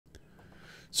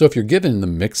So if you're given the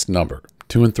mixed number,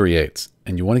 2 3/8,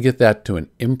 and you want to get that to an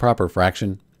improper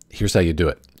fraction, here's how you do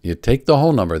it. You take the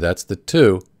whole number, that's the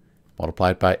 2,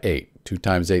 multiply it by 8. 2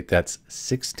 times 8, that's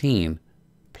 16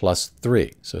 plus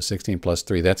 3. So 16 plus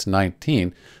 3, that's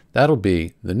 19. That'll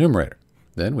be the numerator.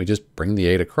 Then we just bring the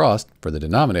 8 across for the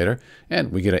denominator,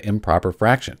 and we get an improper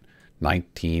fraction,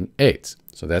 19/8.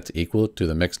 So that's equal to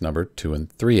the mixed number 2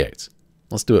 3/8.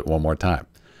 Let's do it one more time.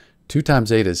 2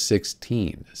 times 8 is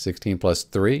 16. 16 plus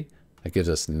 3, that gives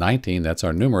us 19. That's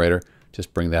our numerator.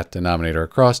 Just bring that denominator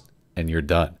across, and you're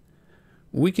done.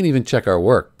 We can even check our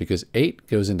work, because 8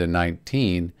 goes into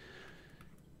 19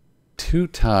 2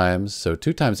 times. So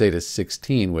 2 times 8 is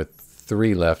 16 with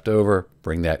 3 left over.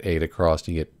 Bring that 8 across,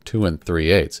 you get 2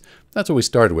 3/8. That's what we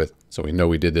started with, so we know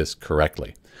we did this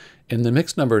correctly. In the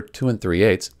mixed number 2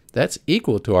 3/8, that's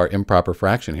equal to our improper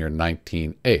fraction here,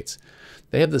 19/8.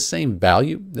 They have the same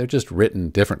value, they're just written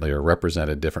differently or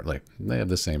represented differently. They have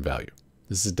the same value.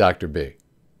 This is Dr. B.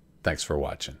 Thanks for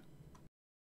watching.